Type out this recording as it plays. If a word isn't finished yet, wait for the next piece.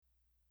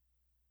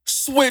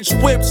Switch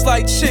whips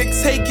like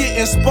chicks, hate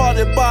getting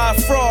spotted by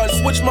fraud.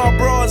 Switch my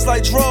bras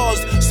like drawers,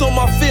 so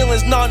my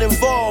feelings not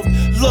involved.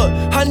 Look,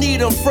 I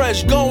need them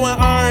fresh, go and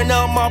iron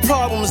out my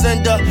problems.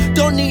 And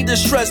don't need to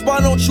stress,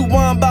 why don't you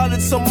whine about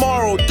it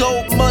tomorrow?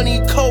 Dope money,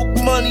 coke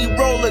money,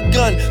 roll a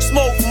gun.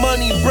 Smoke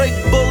money, break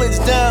bullets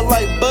down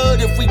like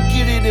bud if we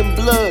get it in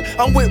blood.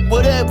 I'm with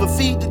whatever,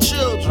 feed the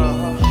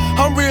children.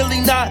 I'm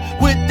really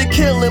not with the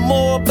killing,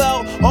 more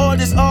about all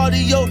this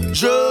audio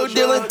drug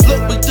dealing.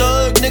 Look, we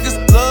thug niggas,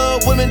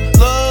 love women,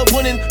 love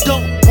winning.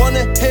 Don't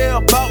wanna hear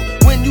about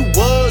when you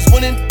was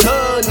winning,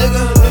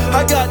 nigga.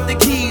 I got the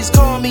keys,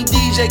 call me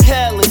DJ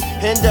Khaled.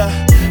 And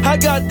I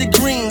got the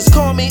greens,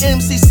 call me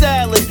MC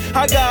Salad.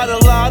 I got a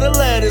lot of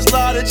lettuce,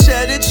 lot of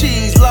cheddar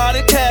cheese, lot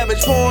of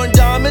cabbage, pouring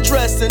diamond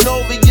dressing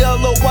over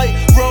yellow, white,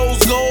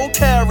 rose, gold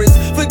carrots.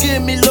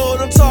 Forgive me,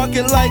 Lord, I'm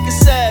talking like a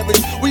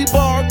savage. We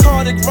bar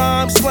cardic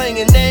rhymes,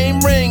 slanging, name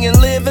ringing,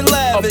 living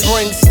lavish. I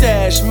bring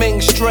stash,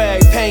 minx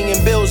drag,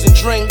 paying bills and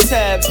drink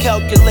tabs.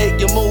 Calculate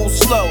your moves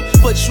slow,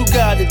 but you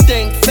gotta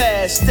think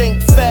fast,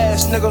 nigga.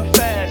 Fast,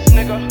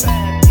 nigga.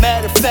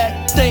 Matter of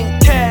fact, think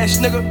cash,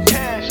 nigga.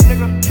 Cash,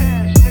 nigga.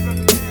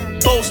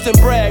 Boast and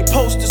brag,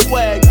 post the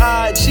swag,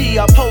 IG,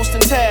 I post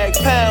and tag,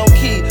 pound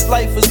key.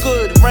 Life is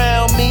good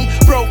around me,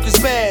 broke is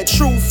bad,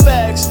 true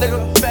facts, nigga.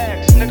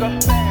 Facts, nigga.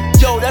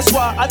 Yo, that's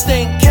why I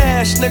think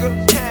cash, nigga.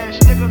 Cash,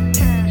 nigga.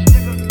 Cash,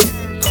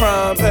 nigga.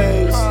 Crime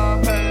pays.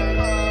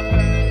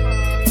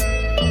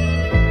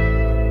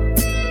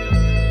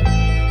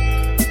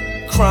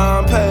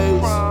 Crime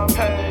pays.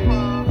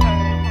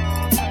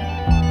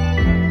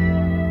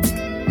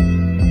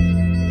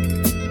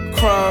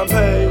 Crime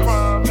pays.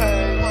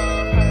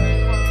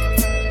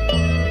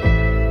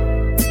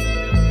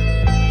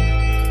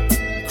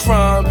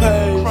 Crime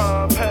pays.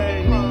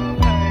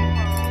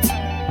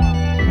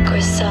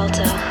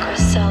 Griselda.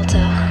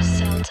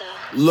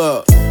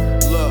 Look,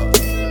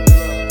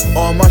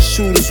 all my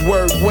shooters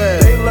work well.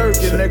 They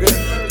lurking, nigga.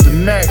 The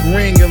Mac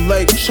ringing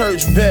like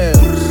church bells.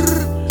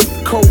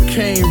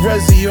 Cocaine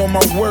resi on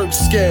my work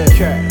scale.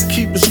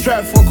 Keep a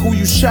strap, fuck who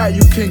you shot,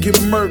 you can get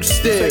murked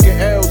still. Take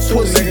an L too,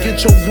 Pussy, nigga.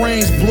 get your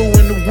brains blue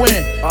in the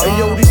wind. Hey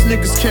yo, these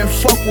niggas can't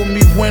fuck with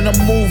me when I'm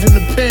moving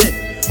the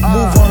pen.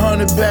 Move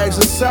 100 bags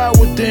of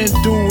sour, then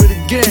do it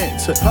again.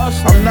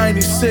 I'm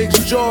 96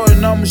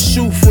 Jordan, I'ma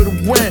shoot for the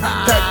win.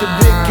 Pack the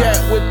big gap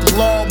with the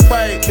long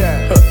bike.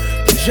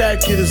 The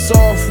jacket is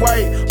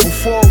off-white.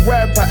 Before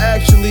rap, I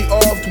actually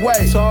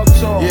off-white.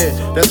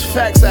 Yeah, that's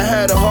facts, I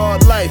had a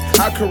hard life.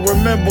 I could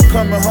remember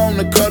coming home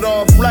to cut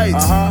off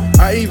lights.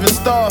 I even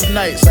starved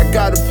nights. I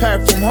got a pack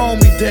from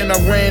homie, then I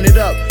ran it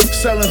up.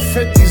 Selling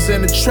 50s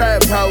in the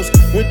trap house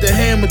with the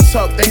hammer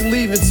tucked. Ain't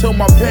leaving till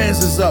my bands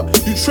is up.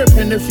 You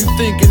tripping if you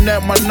thinking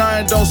that my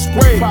 9 don't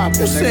spray.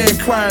 Who saying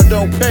crime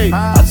don't pay?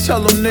 I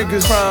tell them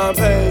niggas crime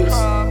pays.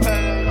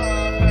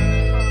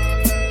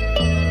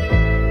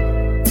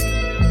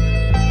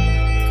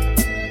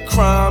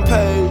 Crime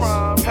pays.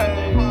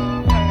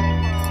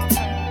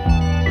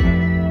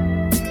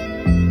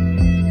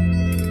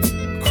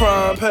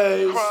 Crime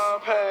pays.